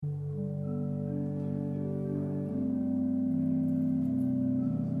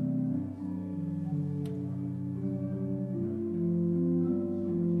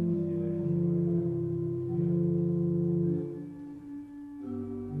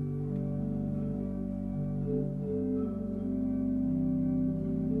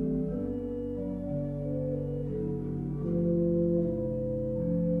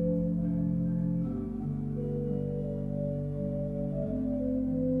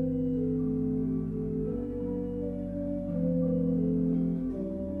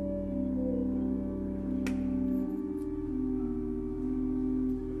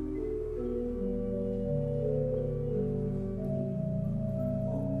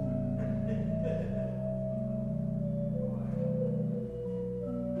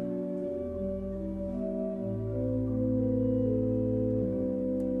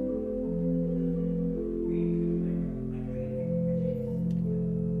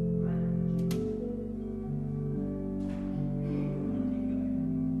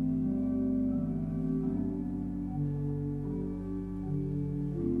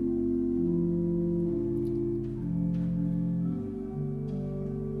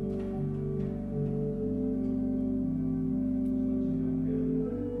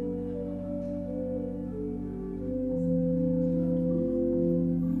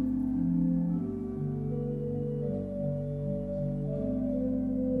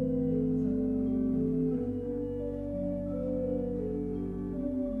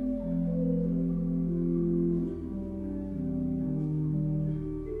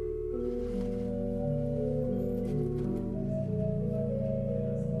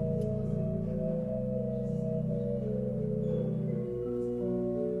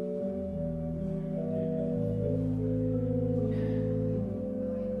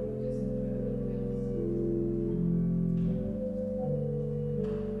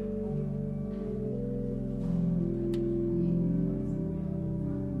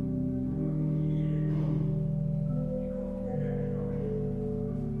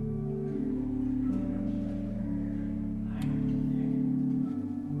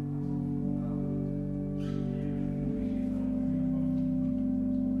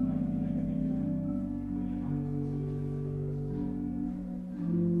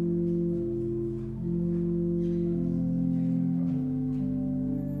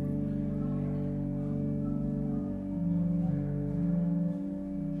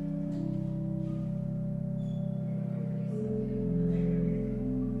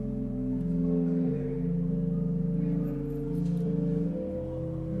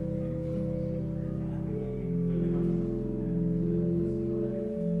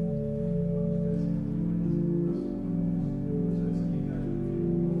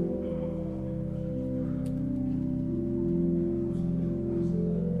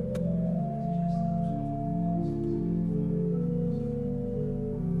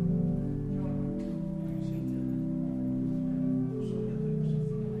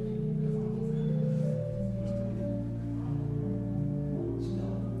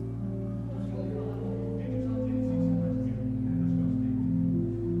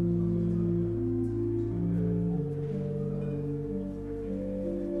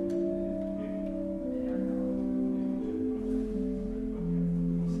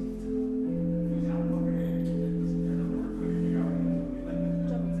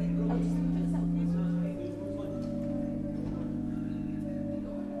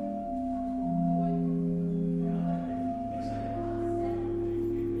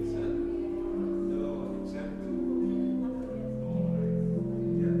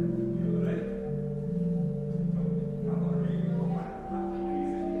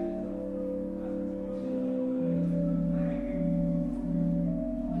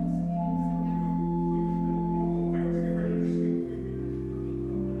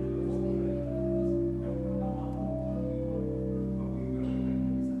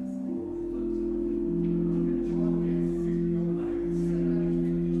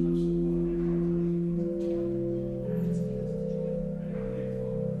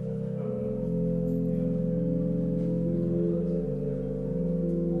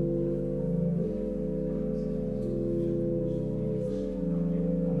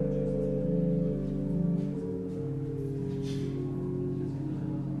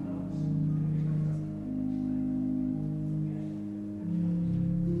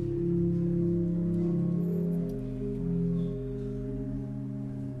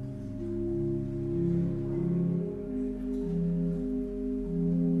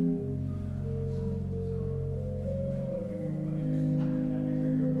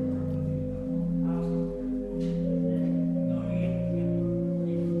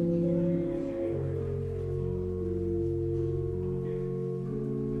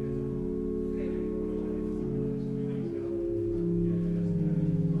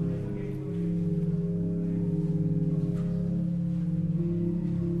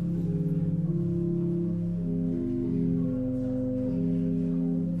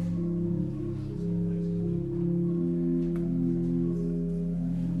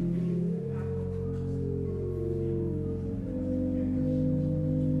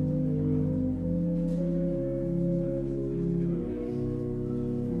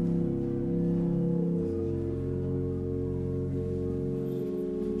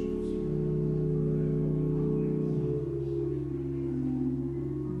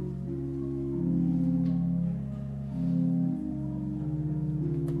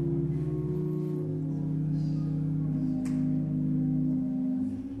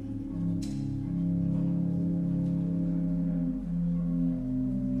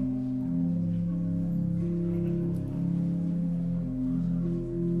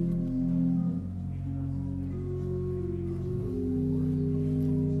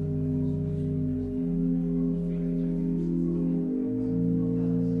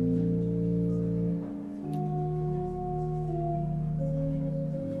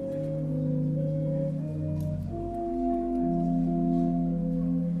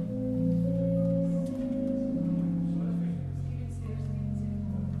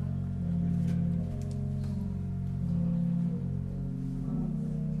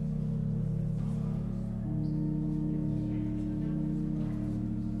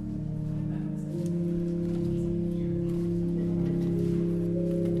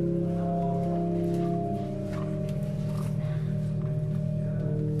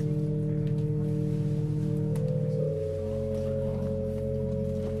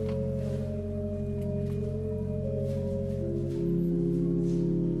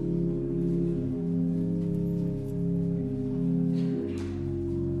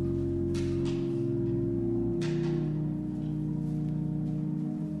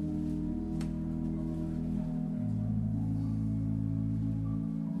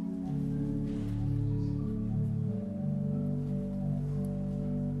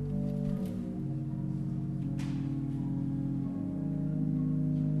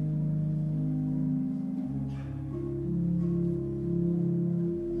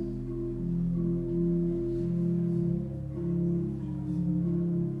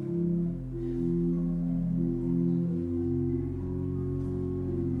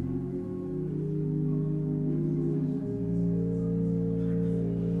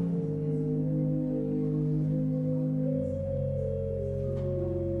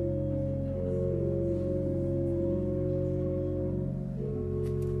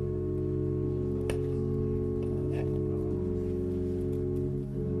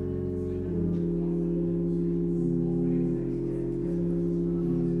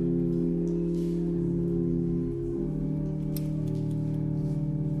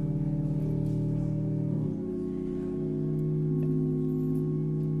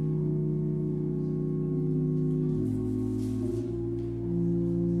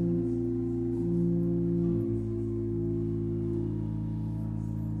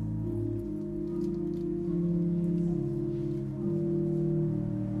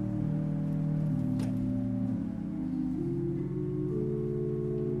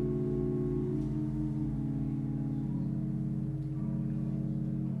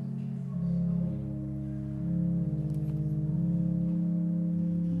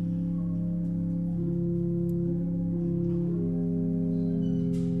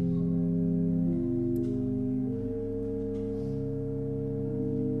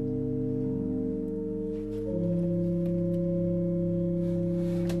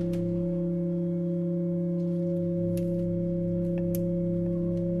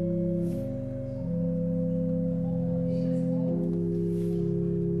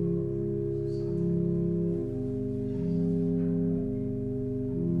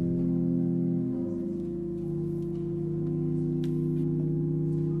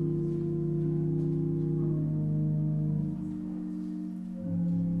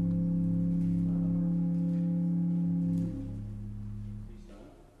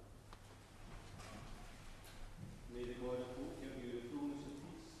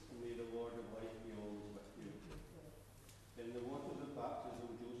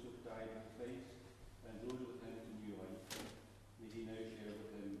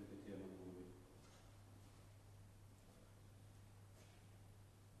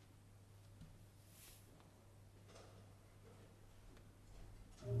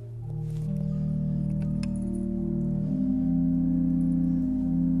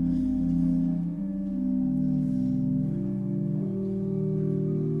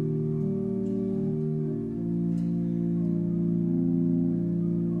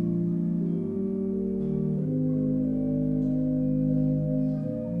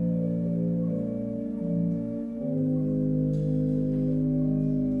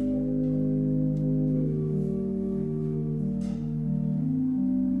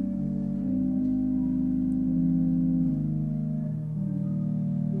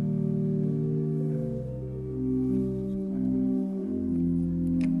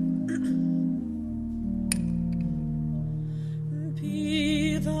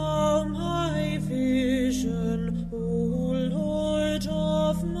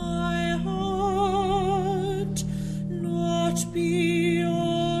be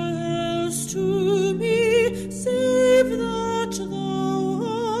all else to me, save that thou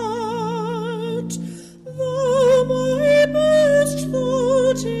art, thou my best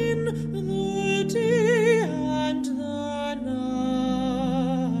thought in the day and the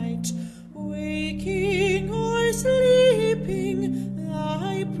night, waking or sleeping,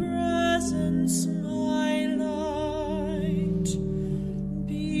 thy presence my light.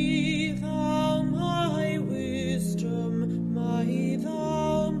 Be thou my wisdom,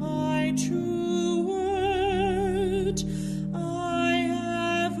 thou my true word,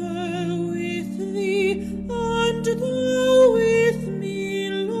 I ever with thee, and thou with me,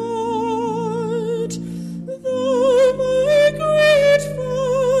 Lord, thou my great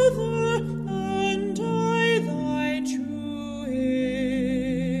Father, and I thy true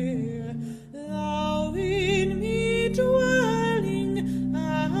heir, thou in me dwelling,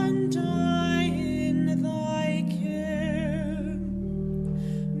 and I in thy care.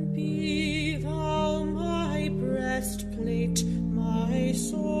 Be thou my breastplate, my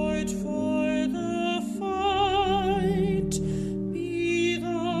sword for the fight, be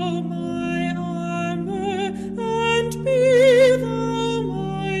thou my armor, and be thou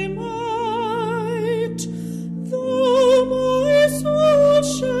my might, thou my soul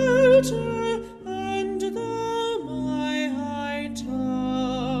shelter, and thou my high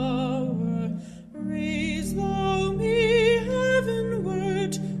tower. Raise thou me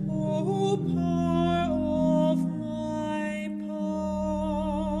heavenward, O power of my power.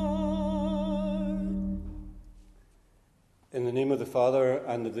 In the name of the Father,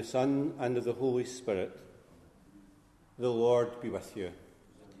 and of the Son, and of the Holy Spirit, the Lord be with you.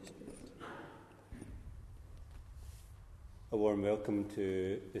 A warm welcome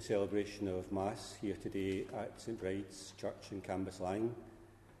to the celebration of Mass here today at St Bride's Church in Cambuslang.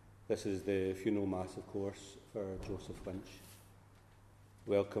 This is the funeral Mass, of course, for Joseph Lynch.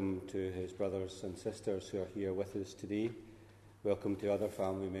 Welcome to his brothers and sisters who are here with us today. Welcome to other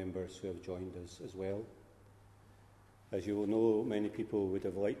family members who have joined us as well. As you will know, many people would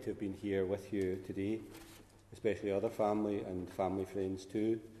have liked to have been here with you today, especially other family and family friends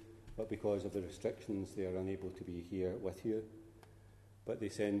too, but because of the restrictions they are unable to be here with you. But they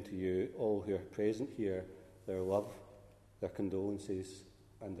send to you, all who are present here, their love, their condolences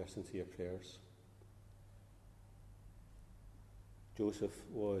and their sincere prayers. Joseph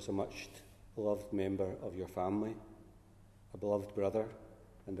was a much loved member of your family, a beloved brother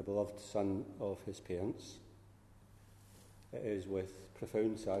and a beloved son of his parents. It is with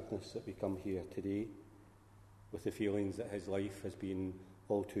profound sadness that we come here today, with the feelings that his life has been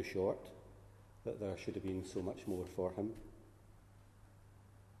all too short, that there should have been so much more for him.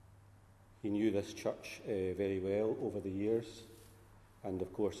 He knew this church very well over the years, and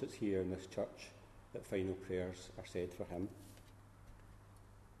of course it's here in this church that final prayers are said for him.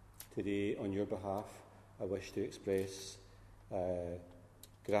 Today, on your behalf, I wish to express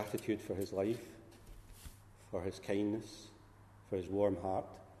gratitude for his life, for his kindness, for his warm heart,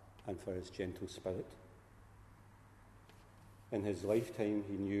 and for his gentle spirit. In his lifetime,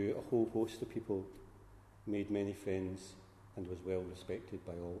 he knew a whole host of people, made many friends, and was well respected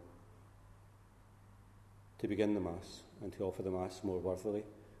by all. To begin the Mass, and to offer the Mass more worthily,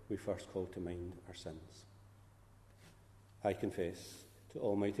 we first call to mind our sins. I confess to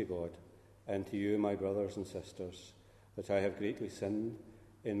Almighty God, and to you, my brothers and sisters, that I have greatly sinned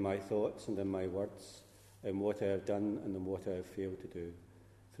in my thoughts and in my words, in what I have done and in what I have failed to do,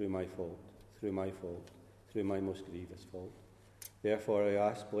 through my fault, through my most grievous fault. Therefore I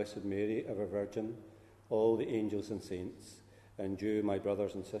ask Blessed Mary, ever Virgin, all the angels and saints, and you, my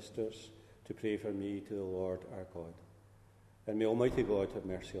brothers and sisters, to pray for me to the Lord our God. And may Almighty God have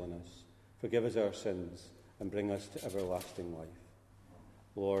mercy on us, forgive us our sins, and bring us to everlasting life.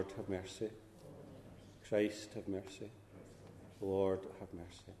 Lord, have mercy. Christ, have mercy. Lord, have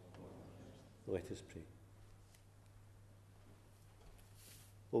mercy. Let us pray.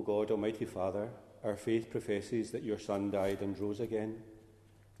 O God, Almighty Father, our faith professes that your Son died and rose again.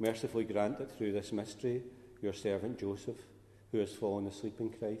 Mercifully grant that through this mystery, your servant Joseph, who has fallen asleep in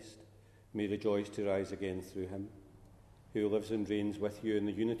Christ, may rejoice to rise again through him, who lives and reigns with you in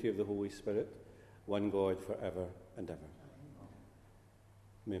the unity of the Holy Spirit, one God for ever and ever.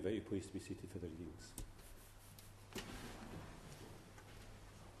 May I invite you please to be seated for the readings.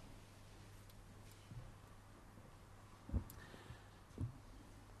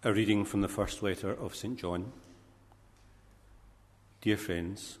 A reading from the first letter of St. John. Dear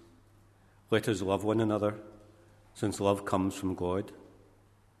friends, let us love one another, since love comes from God,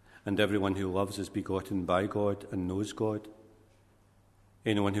 and everyone who loves is begotten by God and knows God.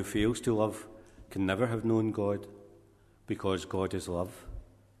 Anyone who fails to love can never have known God, because God is love.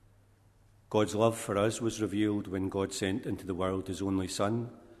 God's love for us was revealed when God sent into the world his only Son,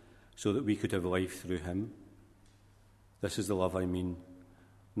 so that we could have life through him. This is the love I mean,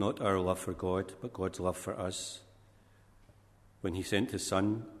 not our love for God, but God's love for us, when he sent his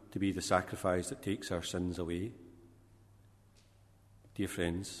Son to be the sacrifice that takes our sins away. Dear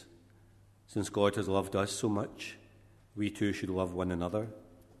friends, since God has loved us so much, we too should love one another.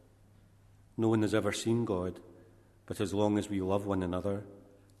 No one has ever seen God, but as long as we love one another,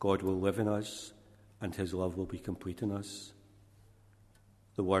 God will live in us, and his love will be complete in us.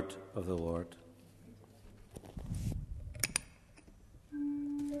 The word of the Lord.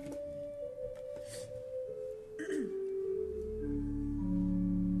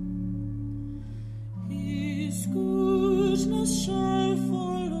 His goodness shall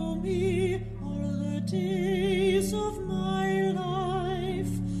follow me all the days of my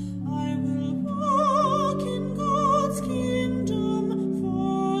life. I will walk in God's kingdom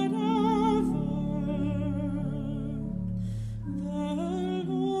forever. The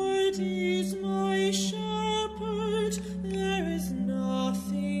Lord is my shepherd, there is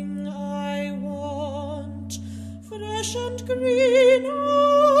nothing I want. Fresh and green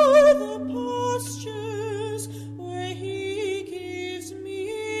are the pastures where he gives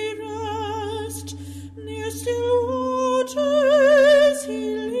me rest. Near still waters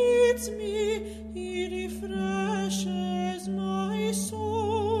he leads me, he refreshes my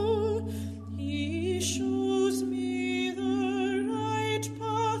soul. He shows me the right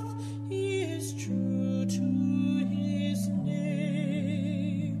path, he is true to his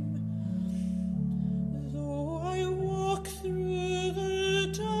name. Though I walk through the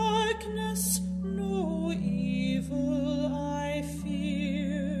darkness, no evil I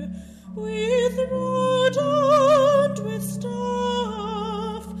fear. With rod and with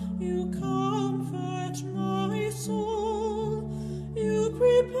staff, you comfort my soul. You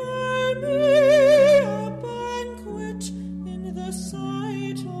prepare me a banquet in the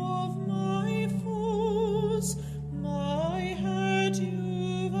sight of my foes. My head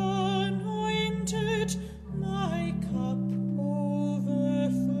you've anointed, my cup overflows.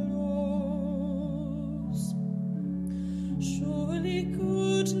 Surely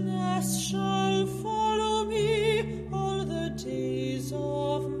goodness shall follow me all the days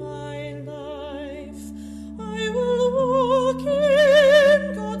of my life. I will walk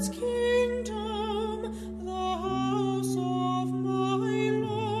in God's kingdom, the house of my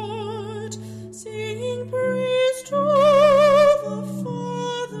Lord, singing praise to the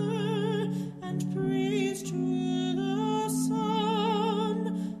Father and praise to the Son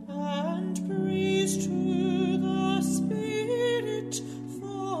and praise to the Spirit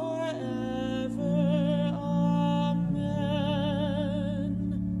forever. Amen.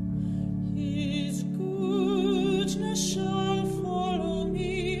 His goodness shall follow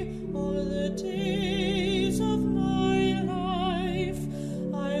me all the days of my life.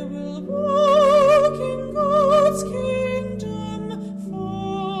 I will walk in God's kingdom forever.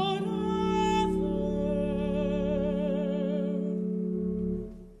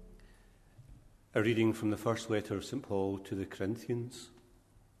 A reading from the first letter of St. Paul to the Corinthians.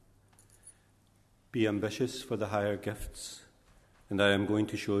 Be ambitious for the higher gifts, and I am going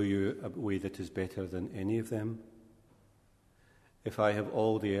to show you a way that is better than any of them. If I have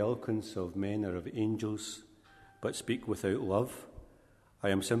all the eloquence of men or of angels, but speak without love, I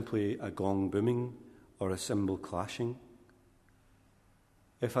am simply a gong booming or a cymbal clashing.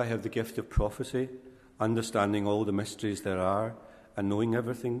 If I have the gift of prophecy, understanding all the mysteries there are, and knowing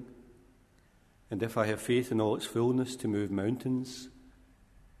everything, and if I have faith in all its fullness to move mountains,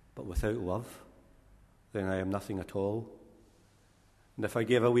 but without love, then I am nothing at all. And if I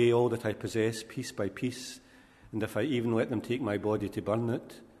give away all that I possess piece by piece, and if I even let them take my body to burn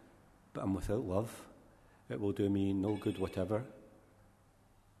it, but am without love, it will do me no good whatever.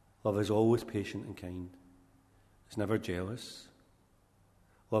 Love is always patient and kind. It's never jealous.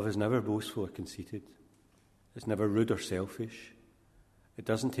 Love is never boastful or conceited. It's never rude or selfish. It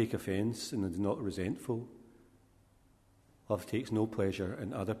doesn't take offence and is not resentful. Love takes no pleasure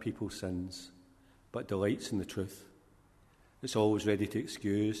in other people's sins, but delights in the truth. It's always ready to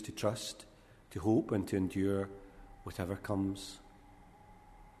excuse, to trust, to hope, and to endure whatever comes.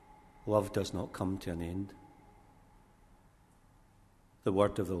 Love does not come to an end. The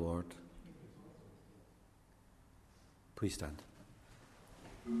word of the Lord. Please stand.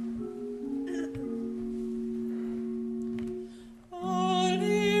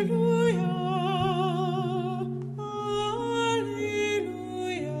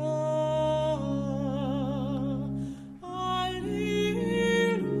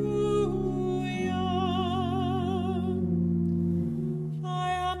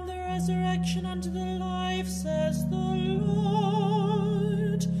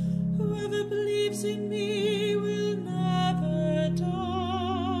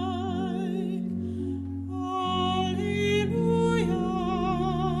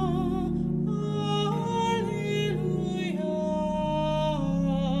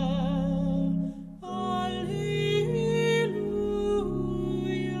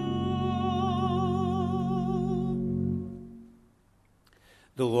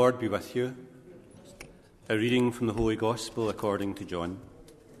 The Lord be with you. A reading from the Holy Gospel according to John.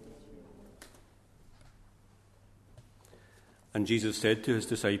 And Jesus said to his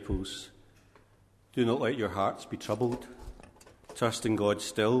disciples, "Do not let your hearts be troubled. Trust in God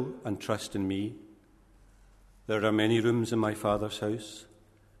still, and trust in me. There are many rooms in my Father's house.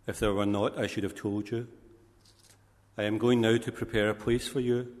 If there were not, I should have told you. I am going now to prepare a place for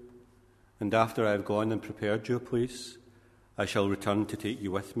you, and after I have gone and prepared you a place, I shall return to take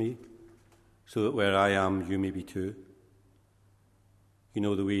you with me, so that where I am, you may be too. You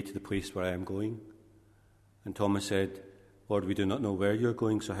know the way to the place where I am going." And Thomas said, "Lord, we do not know where you are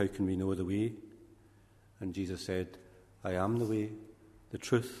going, so how can we know the way?" And Jesus said, "I am the way, the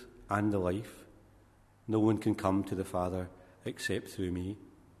truth, and the life. No one can come to the Father except through me."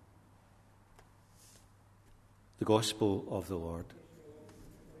 The Gospel of the Lord.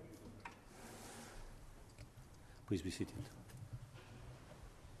 Please be seated.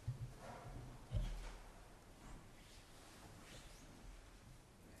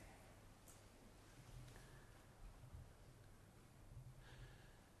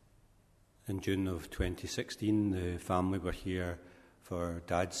 In June of 2016, the family were here for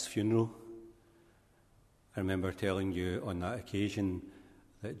Dad's funeral. I remember telling you on that occasion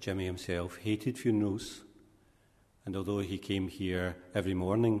that Jimmy himself hated funerals, and although he came here every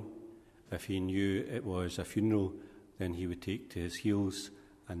morning, if he knew it was a funeral, then he would take to his heels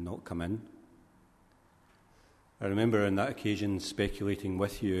and not come in. I remember on that occasion speculating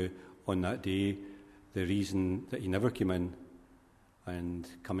with you on that day the reason that he never came in, and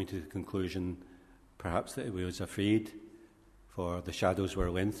coming to the conclusion perhaps that he was afraid, for the shadows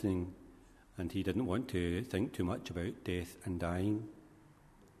were lengthening and he didn't want to think too much about death and dying.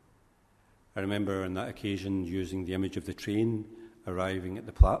 I remember on that occasion using the image of the train arriving at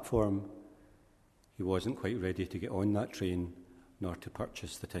the platform. He wasn't quite ready to get on that train nor to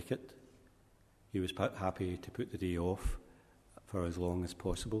purchase the ticket. He was happy to put the day off for as long as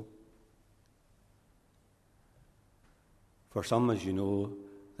possible. For some, as you know,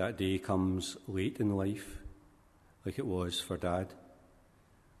 that day comes late in life, like it was for Dad.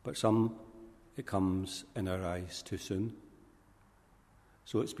 But some, it comes in our eyes too soon.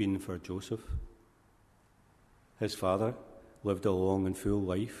 So it's been for Joseph. His father lived a long and full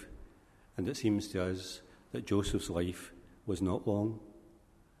life, and it seems to us that Joseph's life was not long.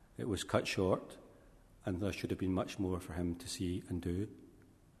 It was cut short, and there should have been much more for him to see and do.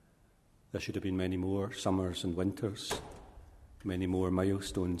 There should have been many more summers and winters, many more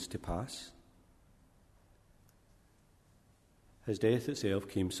milestones to pass. His death itself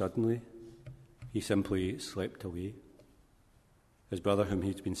came suddenly. He simply slept away. His brother, whom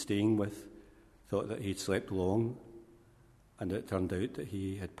he'd been staying with, thought that he'd slept long, and it turned out that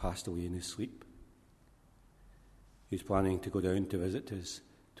he had passed away in his sleep. He was planning to go down to visit his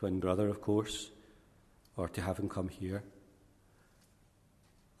twin brother, of course, or to have him come here.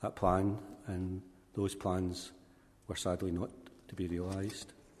 That plan and those plans were sadly not to be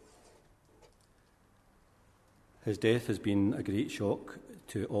realised. His death has been a great shock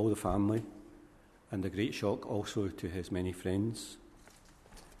to all the family, and a great shock also to his many friends.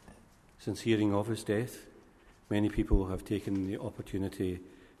 Since hearing of his death, many people have taken the opportunity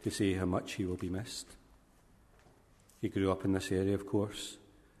to say how much he will be missed. He grew up in this area, of course,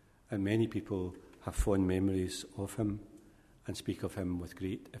 and many people have fond memories of him and speak of him with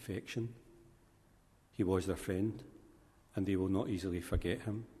great affection. He was their friend, and they will not easily forget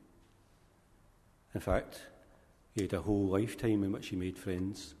him. In fact, he had a whole lifetime in which he made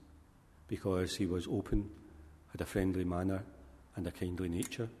friends, because he was open, had a friendly manner, and a kindly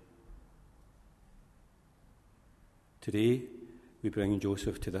nature. Today, we bring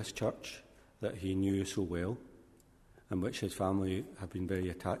Joseph to this church that he knew so well, and which his family have been very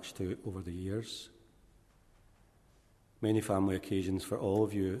attached to over the years. Many family occasions for all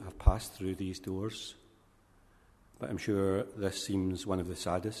of you have passed through these doors, but I'm sure this seems one of the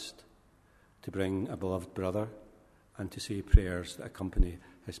saddest, to bring a beloved brother and to say prayers that accompany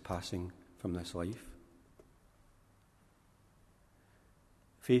his passing from this life.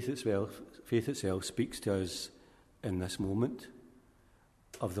 Faith itself speaks to us in this moment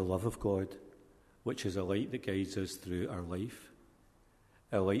of the love of God, which is a light that guides us through our life,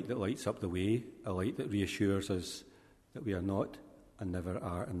 a light that lights up the way, a light that reassures us that we are not and never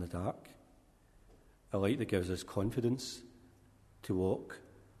are in the dark, a light that gives us confidence to walk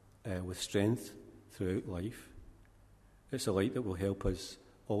with strength throughout life. It's a light that will help us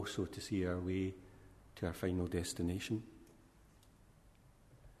also to see our way to our final destination.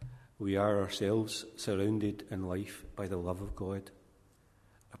 We are ourselves surrounded in life by the love of God,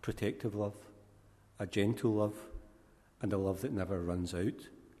 a protective love, a gentle love, and a love that never runs out,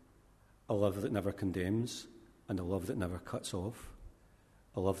 a love that never condemns, and a love that never cuts off,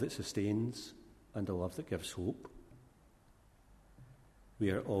 a love that sustains, and a love that gives hope.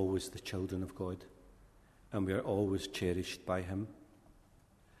 We are always the children of God, and we are always cherished by him.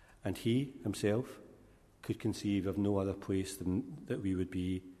 And he himself could conceive of no other place that we would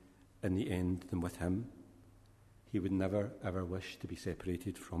be in the end than with him. He would never, ever wish to be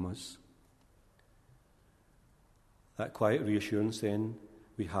separated from us. That quiet reassurance, then,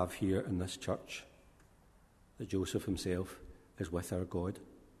 we have here in this church, that Joseph himself is with our God,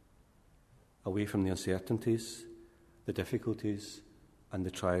 away from the uncertainties, the difficulties, and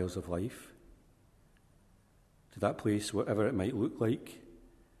the trials of life. To that place, whatever it might look like,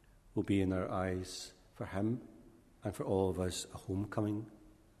 will be in our eyes for him and for all of us a homecoming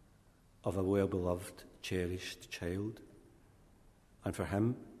of a well-beloved, cherished child. And for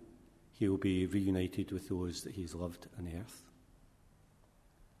him, he will be reunited with those that he's loved on earth.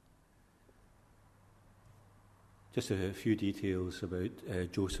 Just a few details about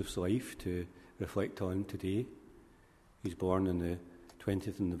Joseph's life to reflect on today. He was born on the 20th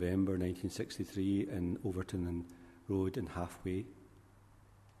of November 1963 in Overton Road in Halfway.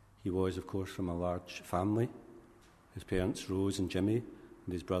 He was, of course, from a large family. His parents, Rose and Jimmy,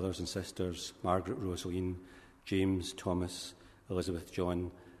 and his brothers and sisters, Margaret, Rosaline, James, Thomas, Elizabeth,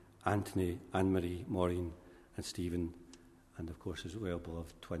 John, Anthony, Anne-Marie, Maureen, and Stephen, and, of course, his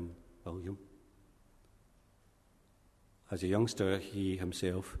well-beloved twin, William. As a youngster, he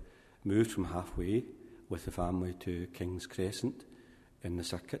himself moved from Halfway with the family to King's Crescent in the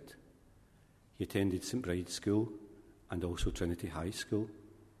circuit. He attended St Bride's School and also Trinity High School.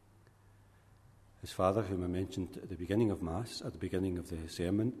 His father, whom I mentioned at the beginning of Mass, at the beginning of the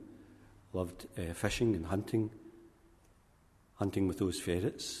sermon, loved fishing and hunting with those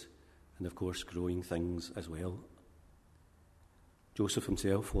ferrets, and of course growing things as well. Joseph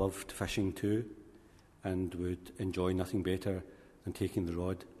himself loved fishing too, and would enjoy nothing better than taking the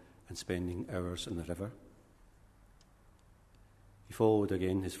rod and spending hours in the river. He followed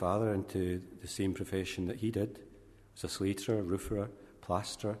again his father into the same profession that he did. He was a slater, roofer,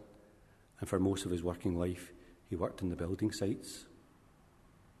 plasterer, and for most of his working life he worked in the building sites.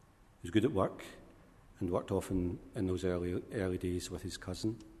 He was good at work and worked often in those early days with his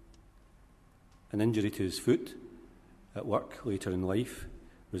cousin. An injury to his foot at work later in life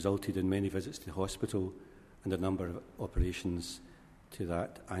resulted in many visits to the hospital and a number of operations to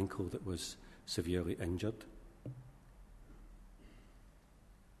that ankle that was severely injured.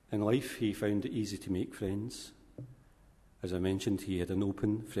 In life, he found it easy to make friends. As I mentioned, he had an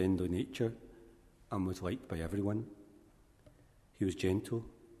open, friendly nature and was liked by everyone. He was gentle,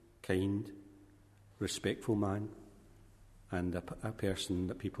 kind, respectful man, and a person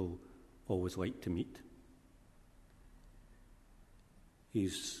that people always liked to meet.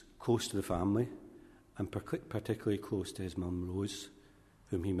 He's close to the family, and particularly close to his mum, Rose,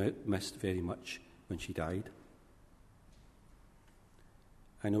 whom he missed very much when she died.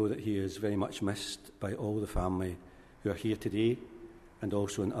 I know that he is very much missed by all the family who are here today and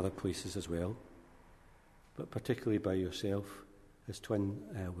also in other places as well, but particularly by yourself, his twin,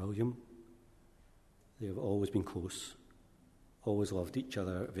 William. They have always been close, always loved each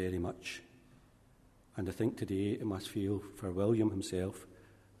other very much. And I think today it must feel for William himself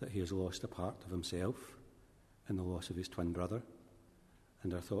that he has lost a part of himself in the loss of his twin brother.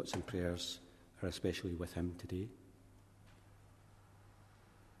 And our thoughts and prayers are especially with him today.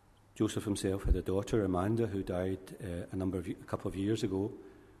 Joseph himself had a daughter, Amanda, who died a couple of years ago,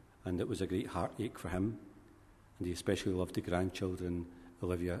 and it was a great heartache for him. And he especially loved the grandchildren,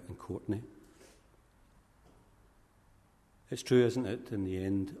 Olivia and Courtney. It's true, isn't it? In the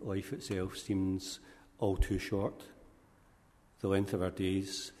end, life itself seems all too short. The length of our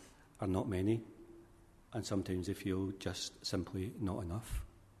days are not many, and sometimes they feel just simply not enough.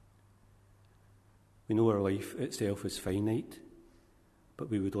 We know our life itself is finite, but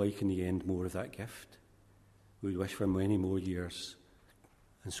we would like in the end more of that gift. We would wish for many more years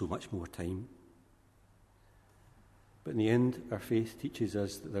and so much more time. But in the end, our faith teaches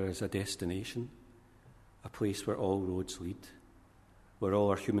us that there is a destination, a place where all roads lead, where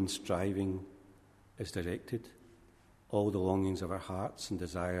all our human striving is directed, all the longings of our hearts and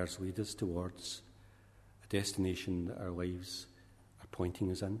desires lead us towards a destination that our lives are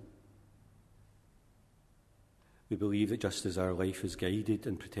pointing us in. We believe that just as our life is guided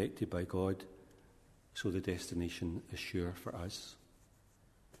and protected by God, so the destination is sure for us.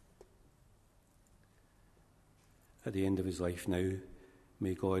 At the end of his life now,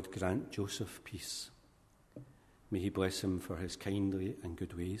 may God grant Joseph peace. May he bless him for his kindly and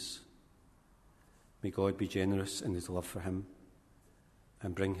good ways. May God be generous in his love for him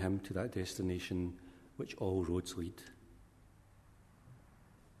and bring him to that destination which all roads lead.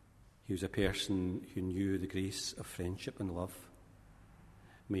 He was a person who knew the grace of friendship and love.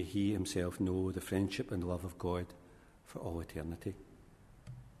 May he himself know the friendship and love of God for all eternity.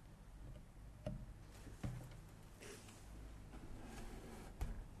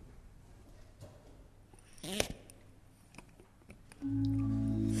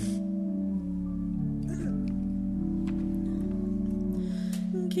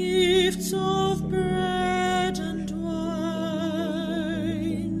 Gifts of bread and wine,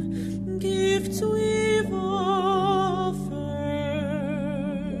 gifts we've offered,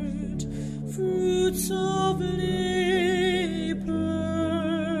 fruits of labor,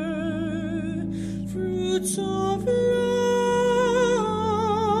 fruits of love,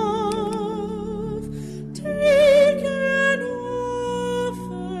 taken,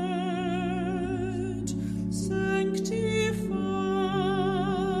 offered, sanctified,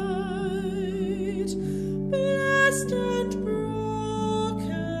 blessed and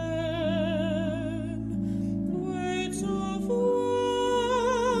broken, words of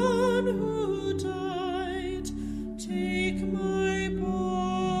one who died. Take my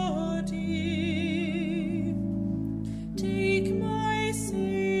body, take my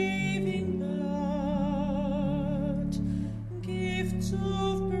saving blood, gifts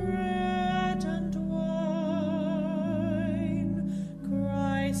of bread and wine,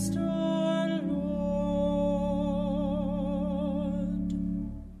 Christ our Lord.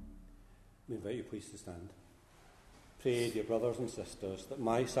 We invite you please to stand. Pray, dear brothers and sisters, that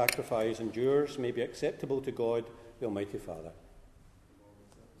my sacrifice and yours may be acceptable to God, the Almighty Father.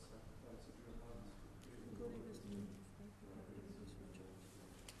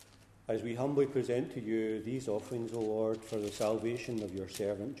 As we humbly present to you these offerings, O Lord, for the salvation of your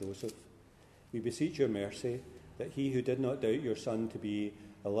servant Joseph, we beseech your mercy that he who did not doubt your Son to be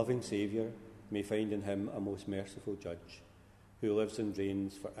a loving Saviour may find in him a most merciful Judge, who lives and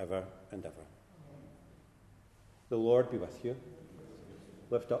reigns for ever and ever. The Lord be with you.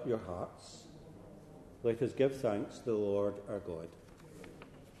 Lift up your hearts. Let us give thanks to the Lord our God.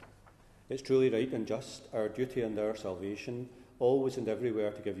 It's truly right and just, our duty and our salvation, always and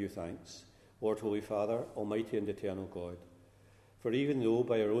everywhere to give you thanks, Lord, Holy Father, Almighty and eternal God. For even though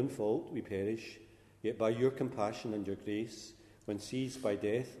by our own fault we perish, yet by your compassion and your grace, when seized by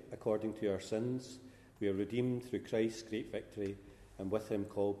death according to our sins, we are redeemed through Christ's great victory, and with him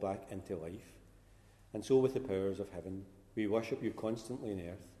called back into life. And so with the powers of heaven, we worship you constantly in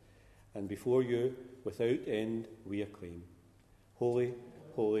earth, and before you, without end, we acclaim. Holy,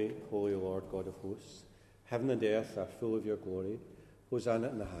 holy, holy Lord God of hosts, heaven and earth are full of your glory. Hosanna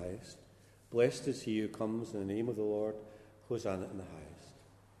in the highest. Blessed is he who comes in the name of the Lord. Hosanna in the highest.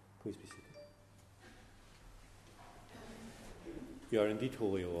 Please be seated. You are indeed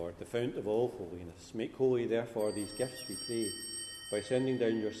holy, Lord, the fount of all holiness. Make holy, therefore, these gifts, we pray, by sending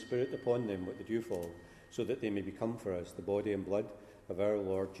down your Spirit upon them with the dewfall, so that they may become for us the body and blood of our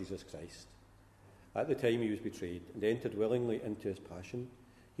Lord Jesus Christ. At the time he was betrayed and entered willingly into his passion,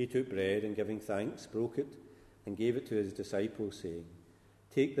 he took bread and, giving thanks, broke it and gave it to his disciples, saying,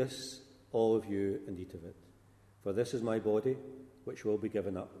 "Take this, all of you, and eat of it, for this is my body, which will be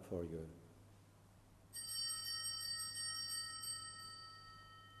given up for you."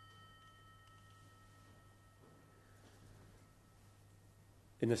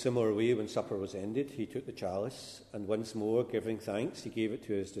 In a similar way, when supper was ended, he took the chalice, and once more, giving thanks, he gave it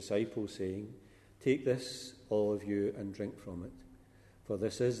to his disciples, saying, "Take this, all of you, and drink from it, for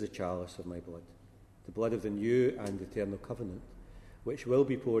this is the chalice of my blood, the blood of the new and eternal covenant, which will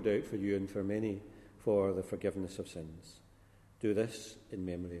be poured out for you and for many for the forgiveness of sins. Do this in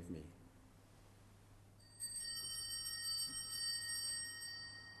memory of me."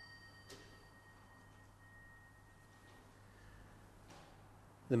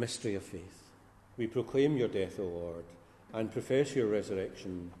 The mystery of faith. We proclaim your death, O Lord, and profess your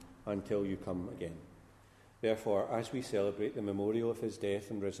resurrection until you come again. Therefore, as we celebrate the memorial of his death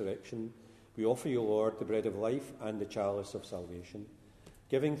and resurrection, we offer you, Lord, the bread of life and the chalice of salvation,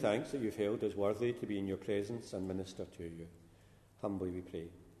 giving thanks that you've held us worthy to be in your presence and minister to you. Humbly we pray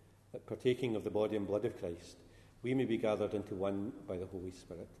that, partaking of the body and blood of Christ, we may be gathered into one by the Holy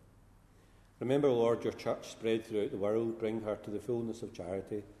Spirit. Remember, Lord, your church spread throughout the world. Bring her to the fullness of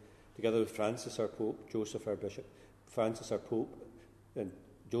charity, together with Francis our Pope, Joseph our Bishop, and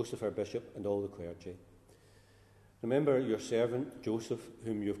Joseph our Bishop, and all the clergy. Remember your servant Joseph,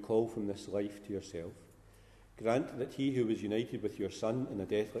 whom you have called from this life to yourself. Grant that he who was united with your Son in a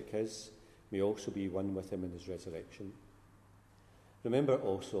death like his may also be one with him in his resurrection. Remember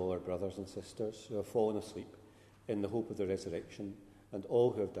also all our brothers and sisters who have fallen asleep in the hope of the resurrection, and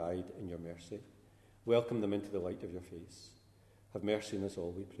all who have died in your mercy. Welcome them into the light of your face. Have mercy on us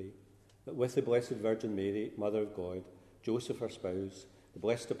all, we pray, that with the Blessed Virgin Mary, Mother of God, Joseph her spouse, the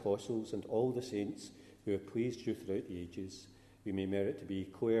blessed apostles, and all the saints who have pleased you throughout the ages, we may merit to be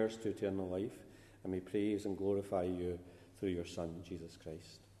co-heirs to eternal life, and may praise and glorify you through your Son, Jesus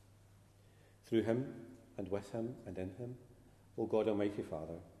Christ. Through him, and with him, and in him, O God, Almighty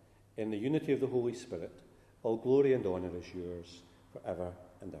Father, in the unity of the Holy Spirit, all glory and honour is yours for ever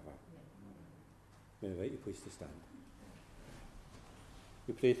and ever. May I invite you please to stand.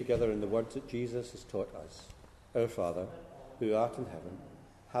 We pray together in the words that Jesus has taught us. Our Father, who art in heaven,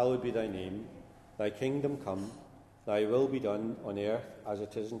 hallowed be thy name. Thy kingdom come, thy will be done on earth as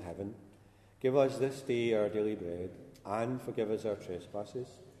it is in heaven. Give us this day our daily bread, and forgive us our trespasses,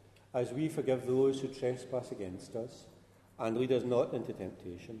 as we forgive those who trespass against us. And lead us not into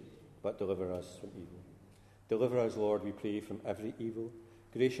temptation, but deliver us from evil. Deliver us, Lord, we pray, from every evil.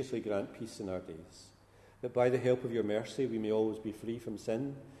 Graciously grant peace in our days, that by the help of your mercy we may always be free from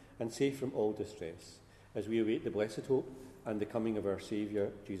sin and safe from all distress, as we await the blessed hope and the coming of our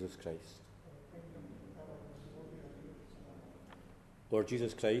Saviour, Jesus Christ. Lord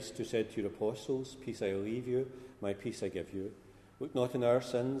Jesus Christ, who said to your apostles, "Peace I leave you, my peace I give you," look not on our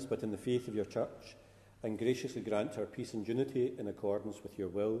sins, but in the faith of your church, and graciously grant her peace and unity in accordance with your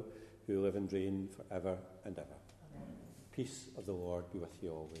will, who live and reign for ever and ever. Amen. Peace of the Lord be with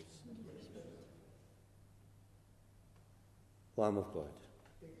you always. Lamb of God.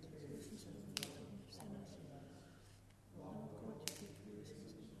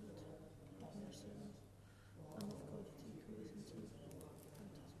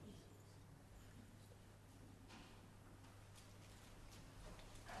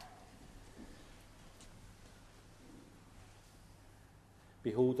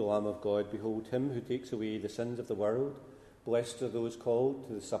 Behold the Lamb of God, behold him who takes away the sins of the world. Blessed are those called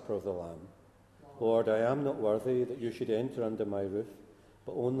to the supper of the Lamb. Lord, I am not worthy that you should enter under my roof,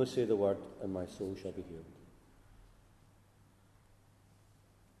 but only say the word, and my soul shall be healed.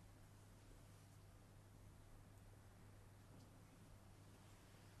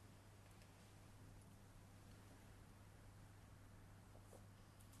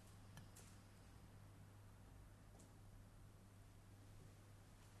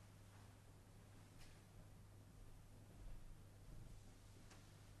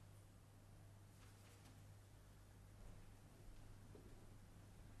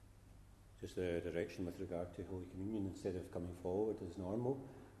 Just a direction with regard to Holy Communion. Instead of coming forward as normal,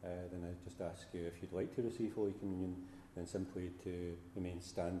 then I just ask you, if you'd like to receive Holy Communion, then simply to remain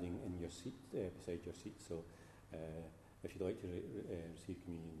standing in your seat, beside your seat. So if you'd like to receive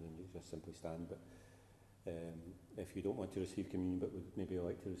communion, then you just simply stand. But if you don't want to receive communion but would maybe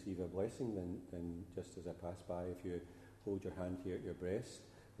like to receive a blessing, then just as I pass by, if you hold your hand here at your breast,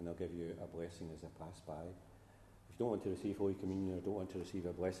 then I'll give you a blessing as I pass by. If you don't want to receive Holy Communion or don't want to receive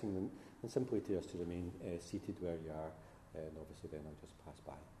a blessing, then simply just to remain seated where you are, and obviously then I'll just pass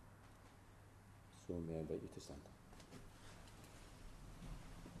by. So may I invite you to stand.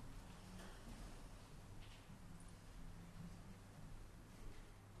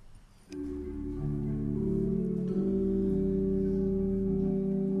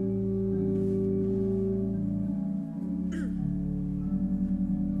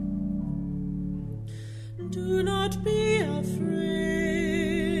 Do not be afraid,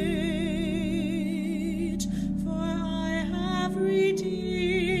 for I have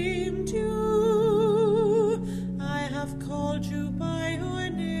redeemed you. I have called you by your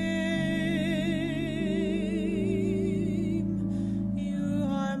name. You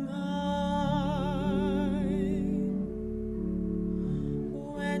are mine.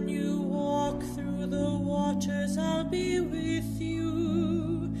 When you walk through the waters, I'll be with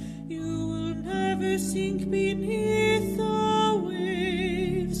you. You will never sink beneath the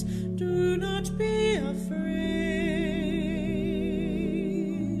waves. Do not be afraid,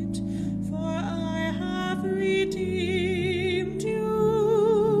 for I have redeemed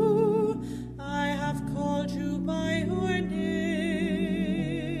you. I have called you by your name.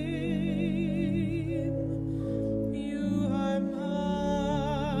 You are mine.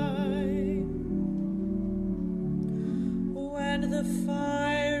 When the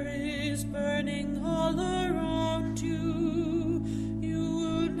fire is burning all around you, you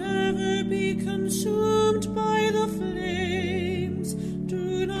will never be consumed by the flames.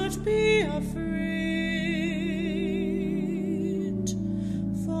 Do not be afraid,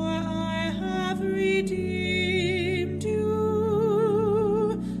 for I have redeemed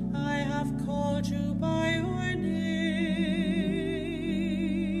you. I have called you by your name.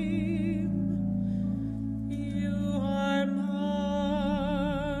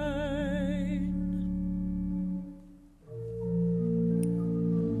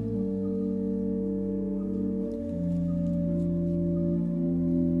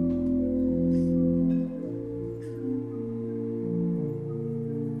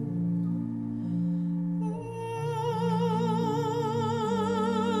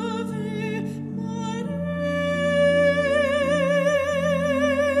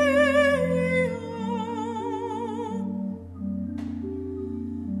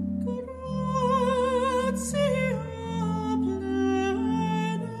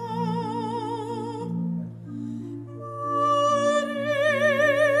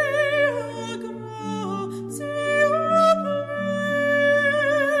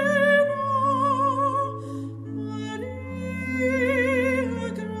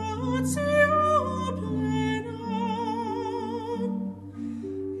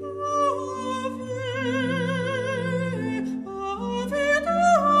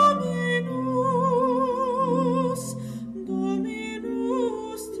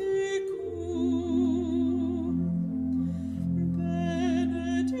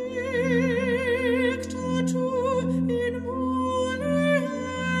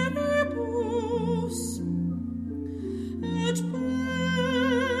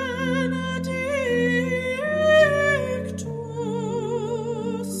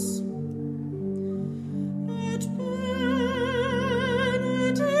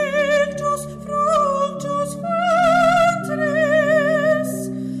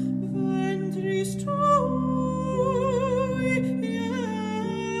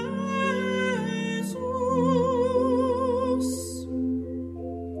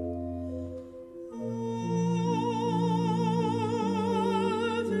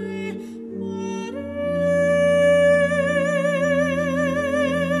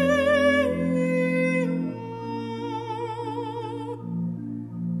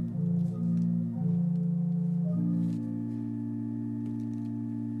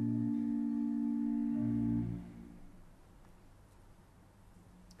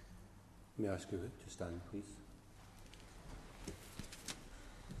 May I ask you to stand, please?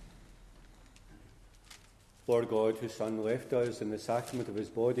 Lord God, whose Son left us in the sacrament of his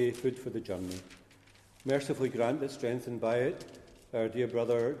body, food for the journey, mercifully grant that, strengthened by it, our dear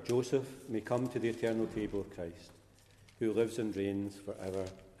brother Joseph may come to the eternal table of Christ, who lives and reigns for ever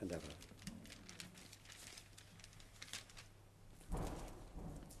and ever.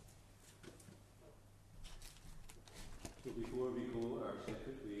 So before we go our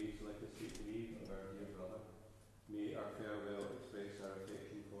separate ways, let us take leave of our dear brother. May our farewell express our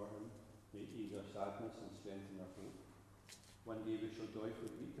affection for him. May it ease our sadness and strengthen our hope. One day we shall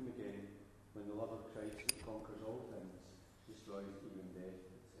joyfully greet him again, when the love of Christ that conquers all things destroys even death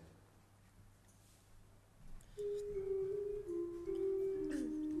itself.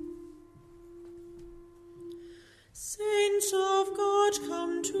 Saints of God,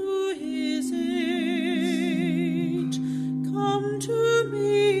 come to his aid. Come to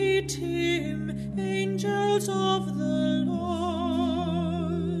meet him, angels of the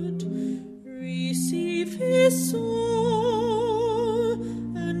Lord. Receive his soul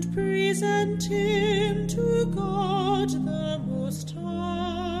and present him to God the Most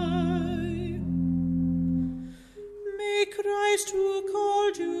High. May Christ, who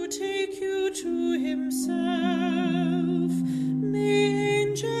called you, take you to himself. May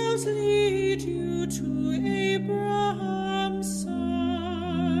angels lead you to Abraham's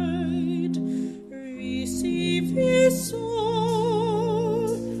side. Receive his soul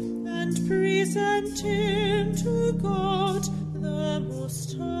and present him to God the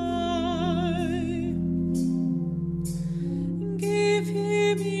Most High. Give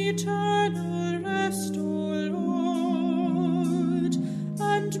him eternal rest, O Lord,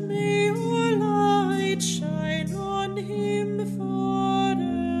 and may your light shine on him forever.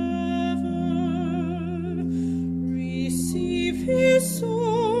 Receive his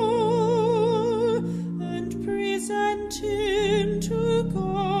soul and present him to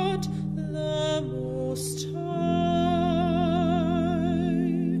God the Most High.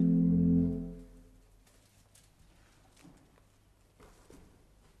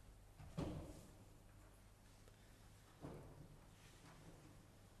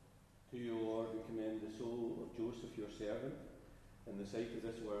 To you, Lord, we commend the soul of Joseph, your servant. In the sight of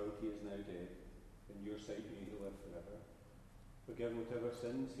this world he is now dead. In your sight may he live forever. Forgive whatever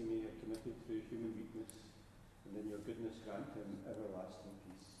sins he may have committed through human weakness, and in your goodness grant him everlasting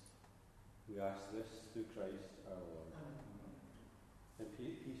peace. We ask this through Christ our Lord. In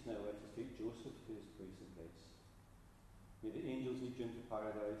peace now let us take Joseph to his place in grace. May the angels lead you into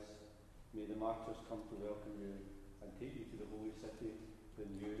paradise. May the martyrs come to welcome you and take you to the holy city, the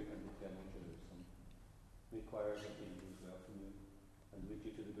new and eternal Jerusalem. May choirs of angels welcome you and lead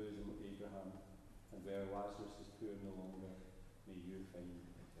you to the bosom of Abraham, and where Lazarus is poor no longer, may you find